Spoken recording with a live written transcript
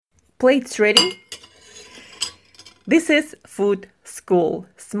Plates ready? This is Food School,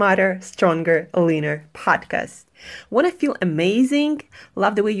 Smarter, Stronger, Leaner podcast. Want to feel amazing,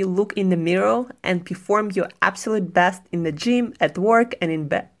 love the way you look in the mirror, and perform your absolute best in the gym, at work, and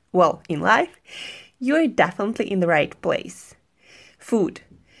in life? You're definitely in the right place. Food.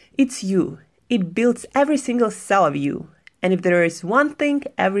 It's you. It builds every single cell of you. And if there is one thing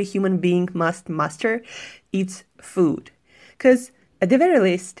every human being must master, it's food. Because at the very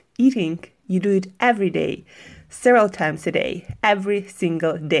least, eating, you do it every day, several times a day, every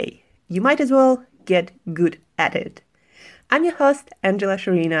single day. You might as well get good at it. I'm your host, Angela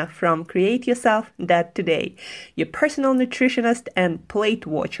Sharina from Create Yourself That Today, your personal nutritionist and plate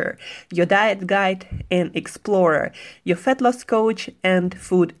watcher, your diet guide and explorer, your fat loss coach and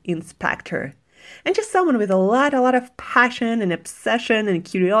food inspector. And just someone with a lot of passion and obsession and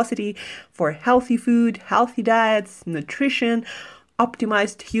curiosity for healthy food, healthy diets, nutrition,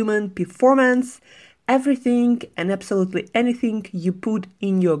 optimized human performance, everything and absolutely anything you put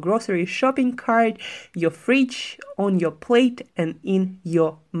in your grocery shopping cart, your fridge, on your plate, and in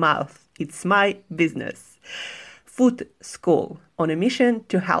your mouth. It's my business. Food School, on a mission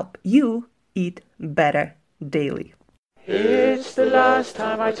to help you eat better daily. It's the last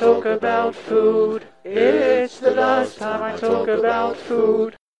time I talk about food. It's the last time I talk about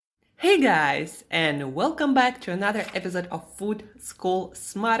food. Hey guys, and welcome back to another episode of Food School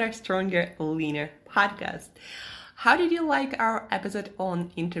Smarter, Stronger, Leaner podcast. How did you like our episode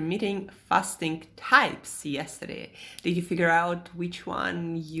on intermittent fasting types yesterday? Did you figure out which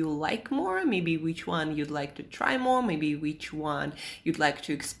one you like more? Maybe which one you'd like to try more? Maybe which one you'd like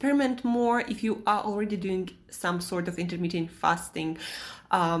to experiment more? If you are already doing some sort of intermittent fasting,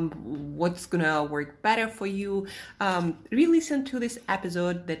 what's gonna work better for you? Re-listen to this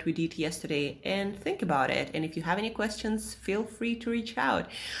episode that we did yesterday and think about it. And if you have any questions, feel free to reach out.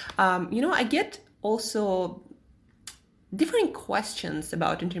 I get also different questions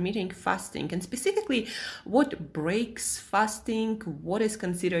about intermittent fasting, and specifically what breaks fasting, what is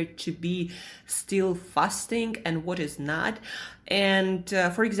considered to be still fasting and what is not. And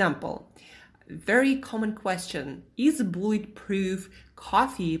for example, very common question, is bulletproof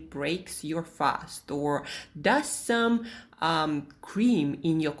coffee breaks your fast, or does some cream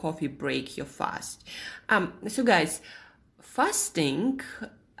in your coffee break your fast? So guys, fasting,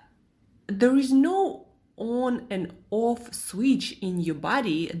 there is no on and off switch in your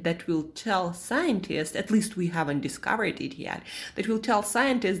body that will tell scientists, at least we haven't discovered it yet, that will tell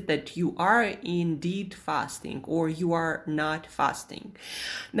scientists that you are indeed fasting or you are not fasting.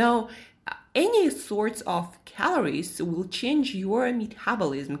 Now, any sorts of calories will change your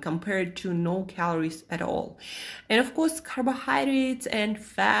metabolism compared to no calories at all. And of course, carbohydrates and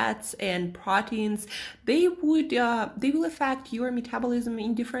fats and proteins, they will affect your metabolism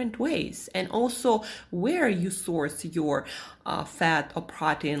in different ways. And also where you source your fat or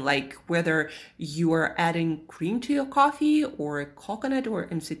protein, like whether you are adding cream to your coffee or coconut or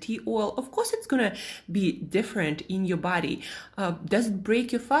MCT oil, of course it's gonna be different in your body. Does it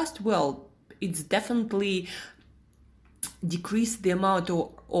break your fast? Well, it's definitely decrease the amount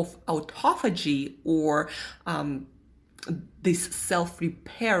of autophagy or this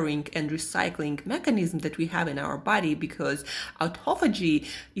self-repairing and recycling mechanism that we have in our body, because autophagy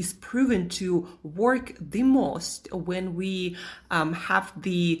is proven to work the most when we have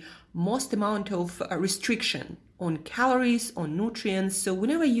the most amount of restriction on calories, on nutrients. So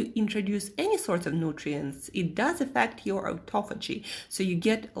whenever you introduce any sorts of nutrients, it does affect your autophagy. So you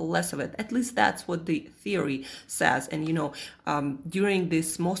get less of it. At least that's what the theory says. And during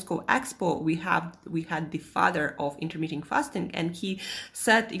this Moscow Expo, we had the father of intermittent fasting, and he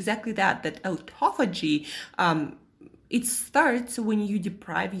said exactly that autophagy, it starts when you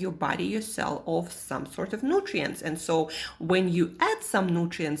deprive your body, your cell, of some sort of nutrients. And so when you add some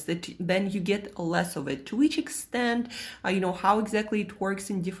nutrients, then you get less of it. To which extent, how exactly it works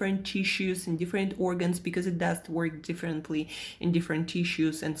in different tissues and different organs, because it does work differently in different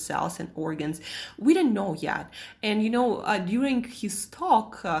tissues and cells and organs, we don't know yet. And, during his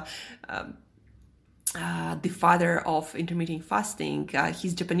talk, the father of intermittent fasting,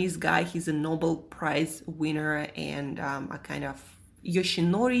 he's Japanese guy, he's a Nobel Prize winner, and a kind of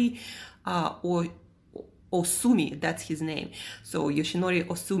Yoshinori Osumi, that's his name. So Yoshinori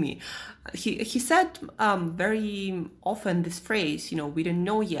Osumi, he said very often this phrase, we don't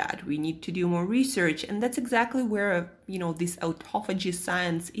know yet, we need to do more research. And that's exactly where, this autophagy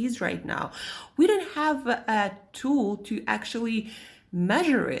science is right now. We don't have a tool to actually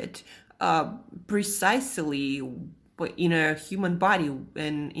measure it precisely in a human body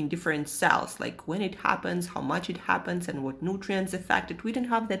and in different cells, like when it happens, how much it happens, and what nutrients affect it. We don't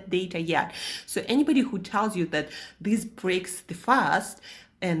have that data yet. So anybody who tells you that this breaks the fast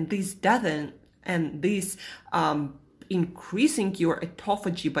and this doesn't, and this increasing your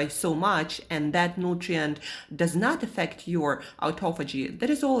autophagy by so much, and that nutrient does not affect your autophagy, that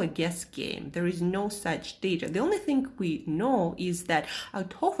is all a guess game. There is no such data. The only thing we know is that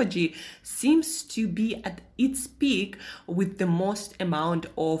autophagy seems to be at its peak with the most amount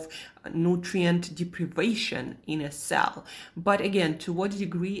of nutrient deprivation in a cell. But again, to what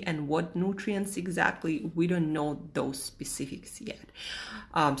degree and what nutrients exactly, we don't know those specifics yet.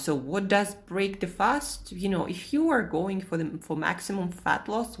 So what does break the fast? If you are going for maximum fat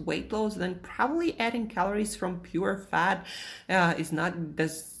loss, weight loss, then probably adding calories from pure fat is not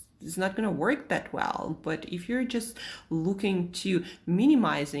going to work that well. But if you're just looking to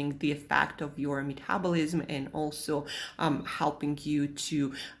minimizing the effect of your metabolism and also helping you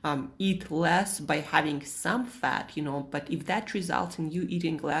to eat less by having some fat, but if that results in you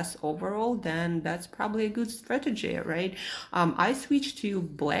eating less overall, then that's probably a good strategy, right? I switched to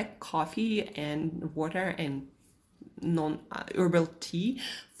black coffee and water and non-herbal tea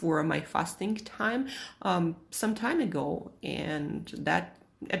for my fasting time some time ago, and that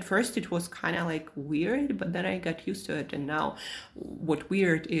at first it was kind of like weird, but then I got used to it. And now what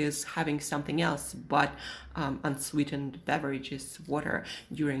weird is having something else but unsweetened beverages, water,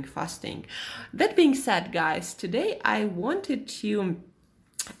 during fasting. That being said, guys, today I wanted to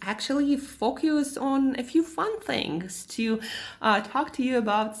actually focus on a few fun things, to talk to you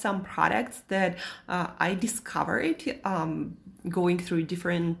about some products that I discovered going through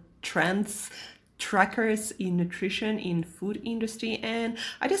different trends trackers in nutrition in food industry, and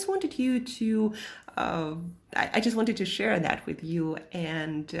I just wanted you to I just wanted to share that with you.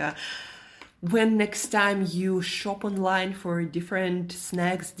 And when next time you shop online for different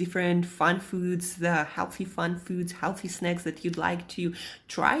snacks, different fun foods, the healthy fun foods, healthy snacks that you'd like to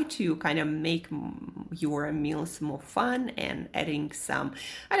try to kind of make your meals more fun and adding some,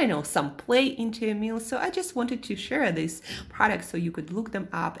 some play into a meal. So I just wanted to share these products so you could look them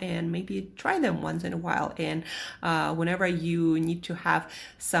up and maybe try them once in a while. And whenever you need to have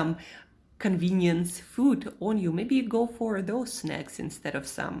some convenience food on you, maybe you go for those snacks instead of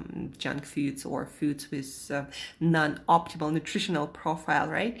some junk foods or foods with non-optimal nutritional profile,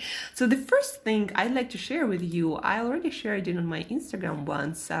 right? So the first thing I'd like to share with you, I already shared it on my Instagram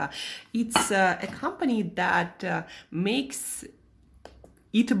once. It's a company that makes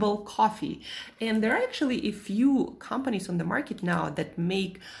eatable coffee, and there are actually a few companies on the market now that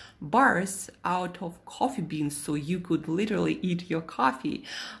make bars out of coffee beans, so you could literally eat your coffee.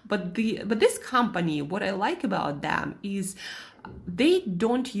 But this company, what I like about them is they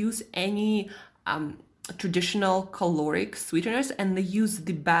don't use any traditional caloric sweeteners, and they use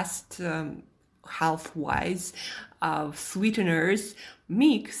the best health-wise sweeteners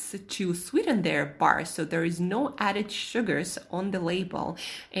mix to sweeten their bars. So there is no added sugars on the label,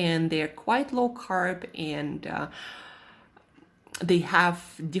 and they're quite low carb, and they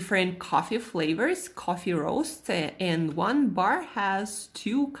have different coffee flavors, coffee roasts, and one bar has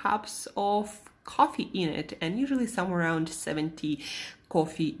 2 cups of coffee in it, and usually somewhere around 70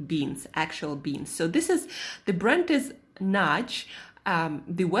 coffee beans, actual beans. So the brand is Nudge.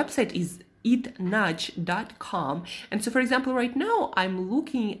 The website is eatnudge.com. And so, for example, right now I'm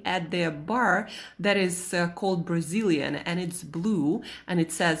looking at their bar that is called Brazilian, and it's blue, and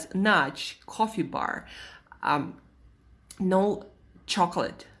it says Nudge coffee bar. No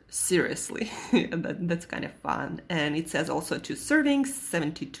chocolate, seriously. That's kind of fun. And it says also 2 servings,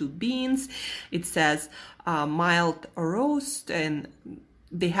 72 beans. It says mild roast, and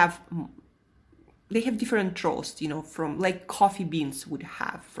they have different roasts, from like coffee beans would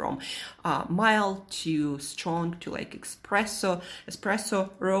have, from mild to strong to like espresso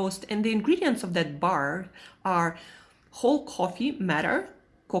roast. And the ingredients of that bar are whole coffee matter,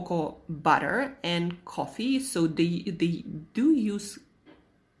 cocoa butter, and coffee. So they do use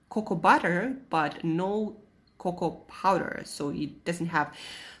cocoa butter, but no cocoa powder, so it doesn't have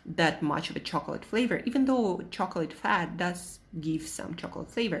that much of a chocolate flavor, even though chocolate fat does give some chocolate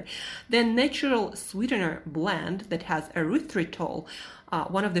flavor. Then natural sweetener blend that has erythritol,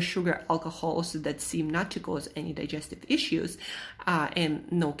 one of the sugar alcohols that seem not to cause any digestive issues,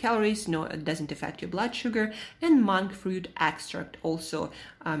 and no calories, it doesn't affect your blood sugar, and monk fruit extract, also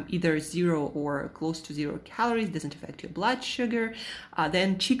either 0 or close to 0 calories, doesn't affect your blood sugar.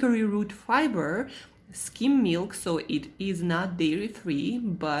 Then chicory root fiber, skim milk, so it is not dairy free,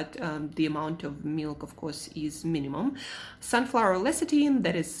 but the amount of milk, of course, is minimum. Sunflower lecithin,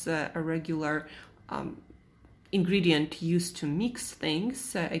 that is a regular ingredient used to mix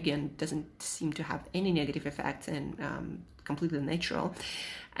things. Again, doesn't seem to have any negative effects and completely natural.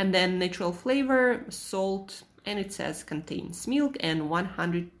 And then natural flavor, salt, and it says contains milk and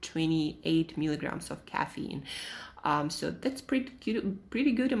 128 milligrams of caffeine. So that's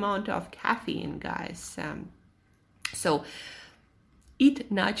pretty good amount of caffeine, guys. So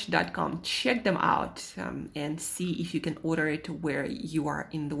eatnudge.com, check them out and see if you can order it where you are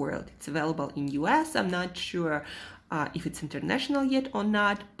in the world. It's available in US. I'm not sure if it's international yet or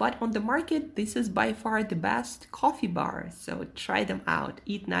not, but on the market, this is by far the best coffee bar. So try them out,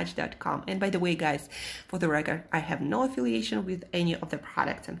 eatnudge.com. And by the way, guys, for the record, I have no affiliation with any of the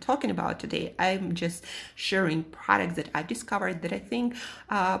products I'm talking about today. I'm just sharing products that I've discovered that I think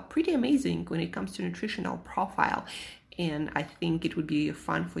are pretty amazing when it comes to nutritional profile. And I think it would be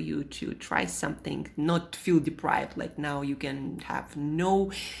fun for you to try something, not feel deprived, like now you can have no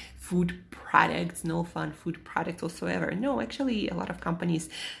food products, no fun food products whatsoever. No, actually, a lot of companies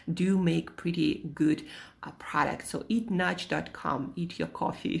do make pretty good products. So eatnudge.com, eat your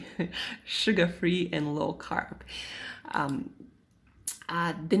coffee, sugar-free and low carb.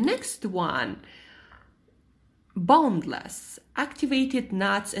 The next one, Boundless, activated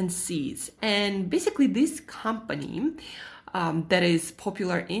nuts and seeds. And basically this company that is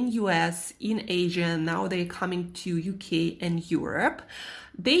popular in US, in Asia, now they're coming to UK and Europe.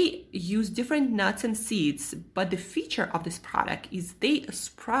 They use different nuts and seeds, but the feature of this product is they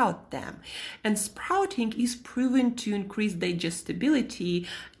sprout them. And sprouting is proven to increase digestibility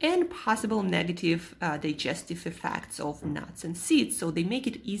and possible negative digestive effects of nuts and seeds. So they make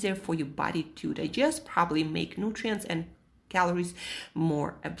it easier for your body to digest, probably make nutrients and calories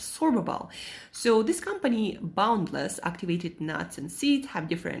more absorbable. So this company, Boundless, activated nuts and seeds, have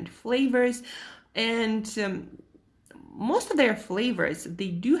different flavors, and most of their flavors, they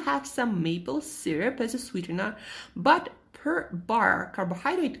do have some maple syrup as a sweetener, but per bar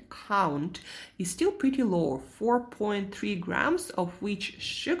carbohydrate count is still pretty low, 4.3 grams, of which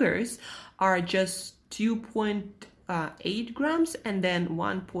sugars are just 2.8 grams, and then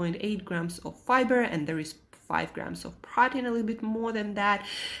 1.8 grams of fiber, and there is 5 grams of protein, a little bit more than that.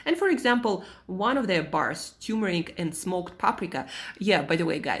 And for example, one of their bars, turmeric and smoked paprika. Yeah, by the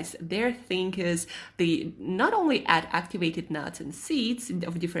way, guys, their thing is they not only add activated nuts and seeds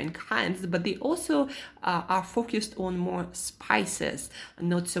of different kinds, but they also are focused on more spices,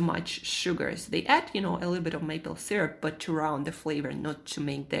 not so much sugars. They add, a little bit of maple syrup, but to round the flavor, not to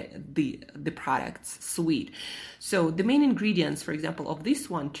make the products sweet. So the main ingredients, for example, of this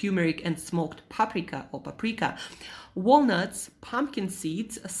one, turmeric and smoked paprika or paprika, walnuts, pumpkin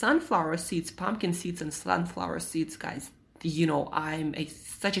seeds, sunflower seeds, pumpkin seeds, and sunflower seeds, guys. I'm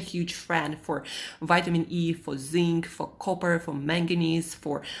such a huge fan for vitamin E, for zinc, for copper, for manganese,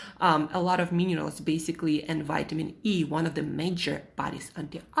 for a lot of minerals, basically, and vitamin E, one of the major body's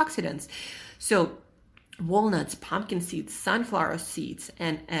antioxidants. So walnuts, pumpkin seeds, sunflower seeds,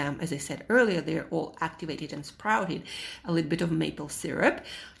 and as I said earlier, they're all activated and sprouted. A little bit of maple syrup,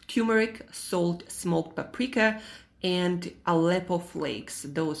 turmeric, salt, smoked paprika, and Aleppo flakes.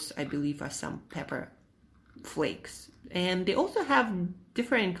 Those, I believe, are some pepper flakes. And they also have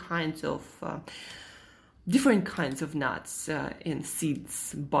different kinds of nuts and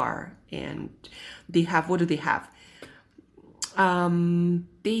seeds bar. And they have, what do they have?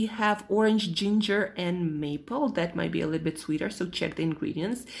 They have orange, ginger, and maple. That might be a little bit sweeter, so check the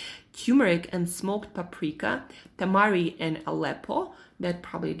ingredients. Turmeric and smoked paprika, tamari and Aleppo, that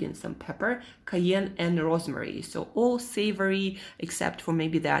probably again some pepper, cayenne and rosemary. So all savory except for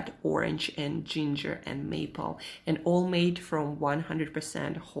maybe that orange and ginger and maple, and all made from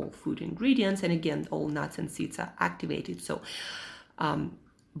 100% whole food ingredients. And again, all nuts and seeds are activated. So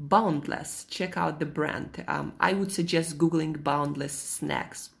Boundless, check out the brand. I would suggest Googling Boundless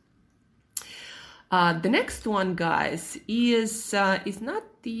snacks. The next one, guys, is not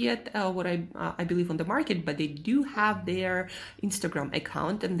yet what I believe on the market, but they do have their Instagram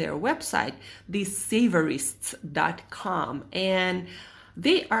account and their website, the savorists.com, and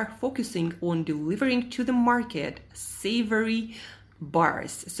they are focusing on delivering to the market savory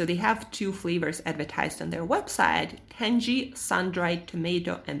bars. So they have 2 flavors advertised on their website: tangy, sun-dried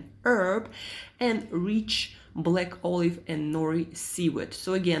tomato and herb, and rich black olive and nori seaweed.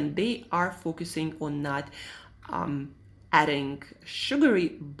 So again, they are focusing on not adding sugary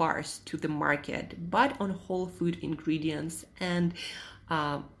bars to the market, but on whole food ingredients and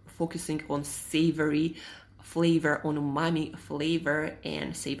focusing on savory flavor, on umami flavor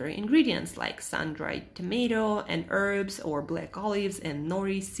and savory ingredients like sun-dried tomato and herbs, or black olives and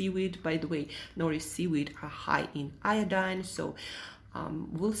nori seaweed. By the way, nori seaweed are high in iodine, so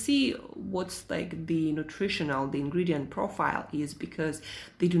We'll see what's like the ingredient profile is, because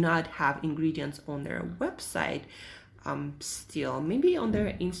they do not have ingredients on their website still, maybe on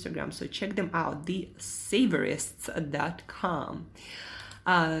their Instagram. So check them out, thesavorists.com.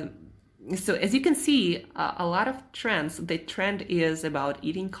 So as you can see, a lot of trends, the trend is about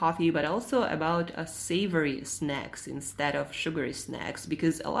eating coffee, but also about savory snacks instead of sugary snacks,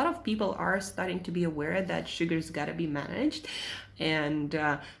 because a lot of people are starting to be aware that sugar's gotta be managed, and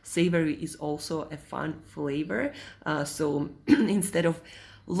savory is also a fun flavor. So instead of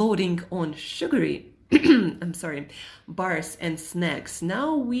loading on sugary bars and snacks,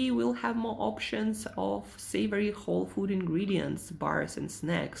 now we will have more options of savory whole food ingredients, bars and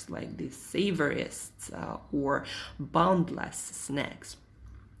snacks, like the Savorists or Boundless snacks.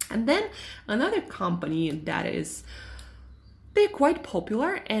 And then another company that they're quite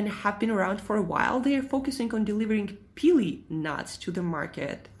popular and have been around for a while. They are focusing on delivering peely nuts to the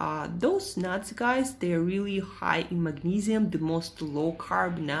market. Those nuts, guys, they're really high in magnesium. The most low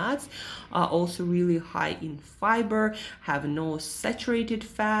carb nuts are also really high in fiber, have no saturated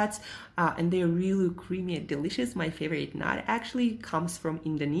fats, and they're really creamy and delicious. My favorite nut actually comes from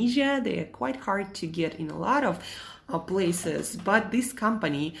Indonesia. They are quite hard to get in a lot of places, but this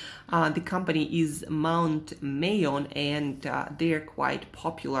company, the company is Mount Mayon, and they're quite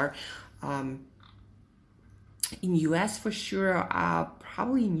popular in US for sure,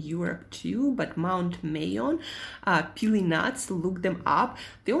 probably in Europe too, but Mount Mayon, peely nuts, look them up.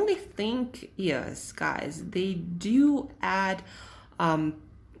 The only thing is, guys, they do add,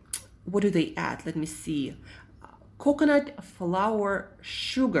 what do they add? Let me see. Coconut flour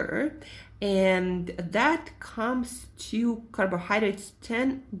sugar, and that comes to carbohydrates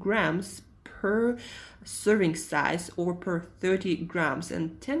 10 grams per serving size or per 30 grams,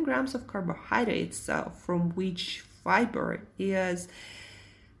 and 10 grams of carbohydrates from which fiber is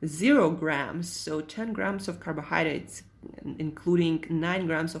 0 grams, so 10 grams of carbohydrates including 9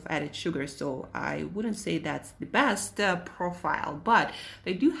 grams of added sugar. So I wouldn't say that's the best profile, but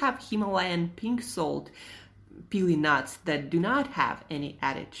they do have Himalayan pink salt peely nuts that do not have any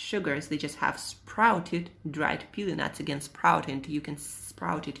added sugars. They just have sprouted dried peely nuts. Again, sprouted, you can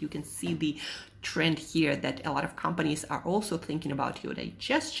see the trend here that a lot of companies are also thinking about your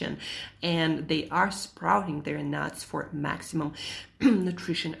digestion, and they are sprouting their nuts for maximum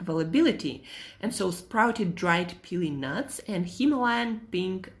nutrition availability. And so sprouted dried peely nuts and Himalayan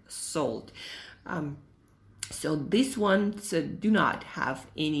pink salt. So these ones do not have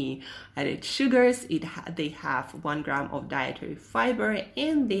any added sugars. They have 1 gram of dietary fiber,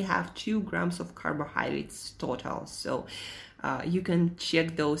 and they have 2 grams of carbohydrates total. So you can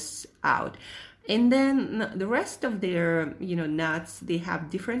check those out. And then the rest of their, nuts, they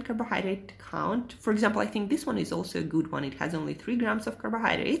have different carbohydrate count. For example, I think this one is also a good one. It has only 3 grams of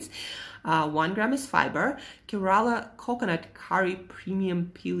carbohydrates. 1 gram is fiber. Kerala coconut curry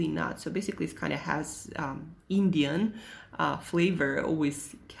premium peely nut. So basically it kind of has Indian flavor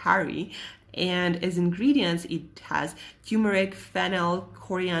with curry. And as ingredients, it has turmeric, fennel,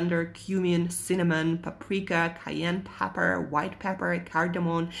 coriander, cumin, cinnamon, paprika, cayenne pepper, white pepper,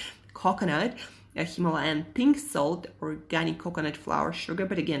 cardamom, coconut, Himalayan pink salt, organic coconut flour sugar,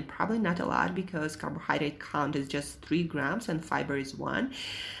 but again, probably not a lot because carbohydrate count is just 3 grams and fiber is 1.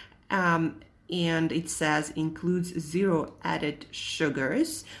 And it says includes 0 added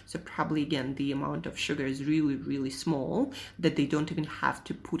sugars. So probably, again, the amount of sugar is really, really small that they don't even have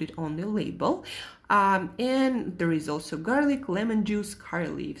to put it on the label. And there is also garlic, lemon juice, curry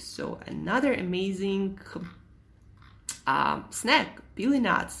leaves. So another amazing snack, peely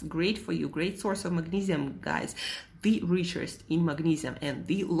nuts, great for you, great source of magnesium, guys. The richest in magnesium and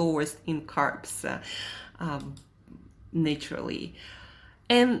the lowest in carbs naturally.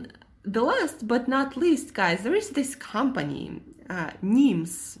 And the last but not least, guys, there is this company,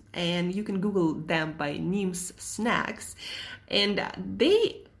 Nims, and you can Google them by Nims Snacks, and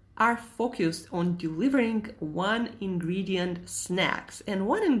they are focused on delivering 1 ingredient snacks. And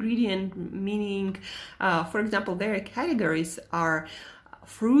 1 ingredient meaning, for example, their categories are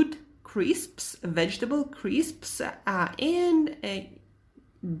fruit crisps, vegetable crisps, and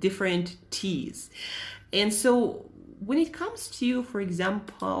different teas. And so when it comes to, for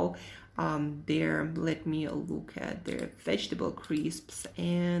example, Let me look at their vegetable crisps,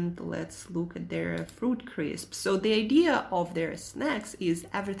 and let's look at their fruit crisps. So the idea of their snacks is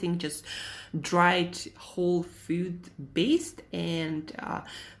everything just dried whole food based, and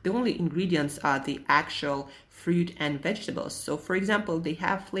the only ingredients are the actual fruit and vegetables. So for example, they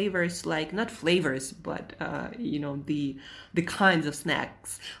have flavors like, not flavors, but the kinds of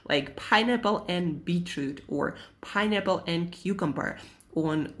snacks like pineapple and beetroot, or pineapple and cucumber,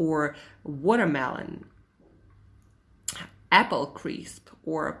 or watermelon, apple crisp,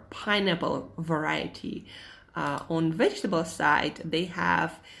 or pineapple variety. On vegetable side, they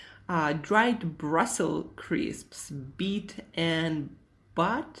have dried Brussels crisps, beet and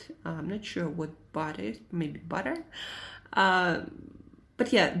butt. I'm not sure what butt is, maybe butter.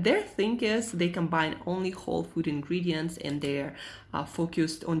 But yeah, their thing is they combine only whole food ingredients, and they're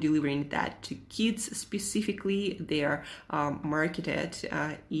focused on delivering that to kids specifically. They're marketed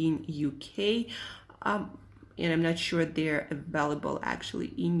in UK. And I'm not sure they're available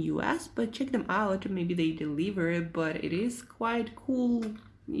actually in US, but check them out. Maybe they deliver, but it is quite cool,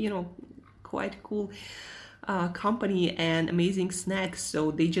 quite cool company and amazing snacks.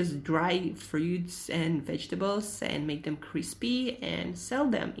 So they just dry fruits and vegetables and make them crispy and sell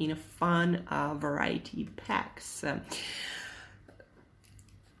them in a fun variety packs.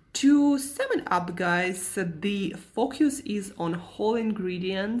 To sum it up, guys, the focus is on whole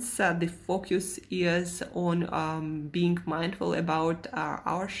ingredients. The focus is on being mindful about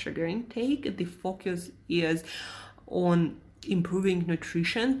our sugar intake. The focus is on improving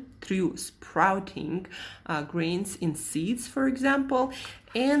nutrition through sprouting grains in seeds, for example.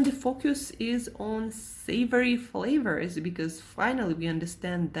 And the focus is on savory flavors, because finally we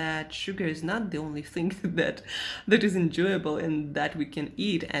understand that sugar is not the only thing that is enjoyable and that we can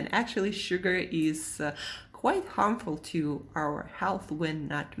eat. And actually sugar is quite harmful to our health when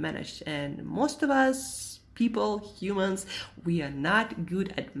not managed. And most of us humans, we are not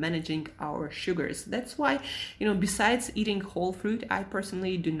good at managing our sugars. That's why, besides eating whole fruit, I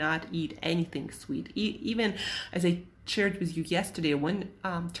personally do not eat anything sweet. Even as I shared with you yesterday, when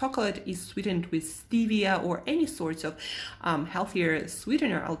chocolate is sweetened with stevia or any sorts of healthier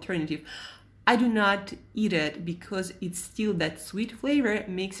sweetener alternative, I do not eat it, because it's still that sweet flavor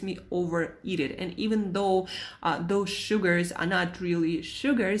makes me overeat it. And even though those sugars are not really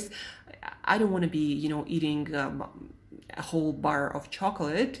sugars, I don't want to be, eating a whole bar of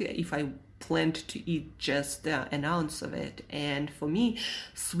chocolate if I planned to eat just an ounce of it. And for me,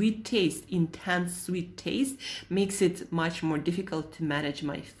 sweet taste, intense sweet taste, makes it much more difficult to manage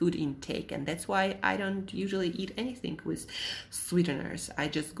my food intake. And that's why I don't usually eat anything with sweeteners. I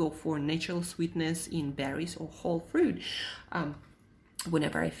just go for natural sweetness in berries or whole fruit.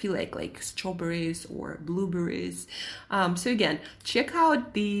 Whenever I feel like strawberries or blueberries. So again, check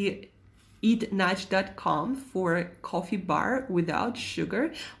out the eatnudge.com for coffee bar without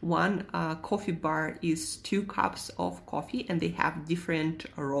sugar. One coffee bar is 2 cups of coffee, and they have different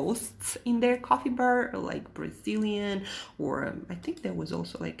roasts in their coffee bar, like Brazilian, or I think there was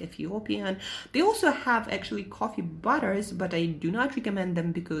also like Ethiopian. They also have actually coffee butters, but I do not recommend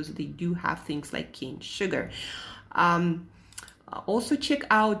them because they do have things like cane sugar. Also check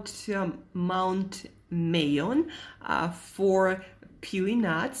out Mount Mayon for peely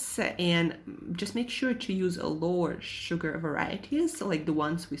nuts, and just make sure to use a lower sugar varieties, like the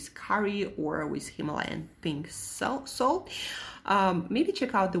ones with curry or with Himalayan pink salt. Maybe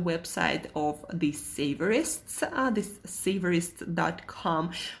check out the website of the Savorists, this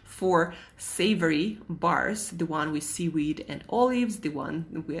savorist.com, for savory bars, the one with seaweed and olives, the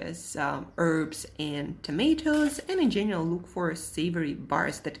one with herbs and tomatoes, and in general look for savory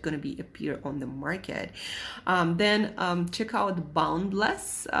bars that are going to be appear on the market. Then check out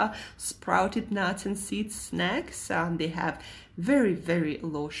Boundless sprouted nuts and seeds snacks. They have very, very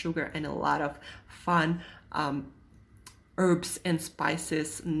low sugar and a lot of fun herbs and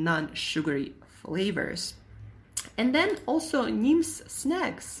spices, non-sugary flavors. And then also Nim's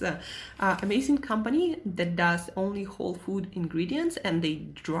Snacks, amazing company that does only whole food ingredients, and they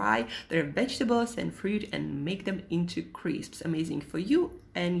dry their vegetables and fruit and make them into crisps. Amazing for you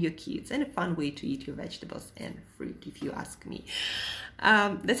and your kids, and a fun way to eat your vegetables and fruit, if you ask me.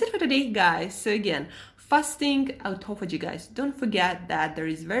 That's it for today, guys. So again, fasting autophagy, guys. Don't forget that there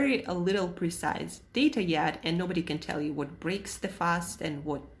is very little precise data yet, and nobody can tell you what breaks the fast and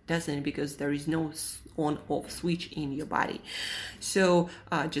what doesn't, because there is no on-off switch in your body. So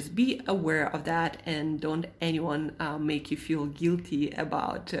just be aware of that, and don't anyone make you feel guilty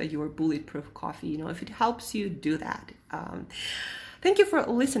about your Bulletproof coffee. If it helps you, do that. Thank you for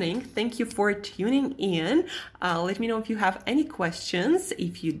listening. Thank you for tuning in. Let me know if you have any questions.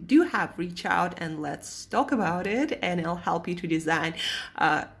 If you do have, reach out and let's talk about it, and I'll help you to design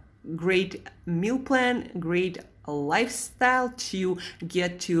a great meal plan, great lifestyle to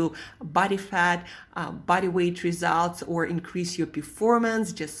get to body fat, body weight results, or increase your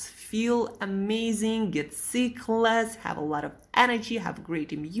performance. Just feel amazing, get sick less, have a lot of energy, have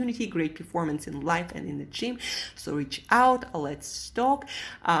great immunity, great performance in life and in the gym. So reach out, let's talk.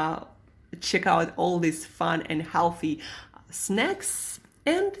 Check out all these fun and healthy snacks.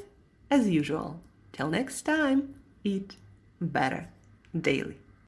 And as usual, till next time, eat better daily.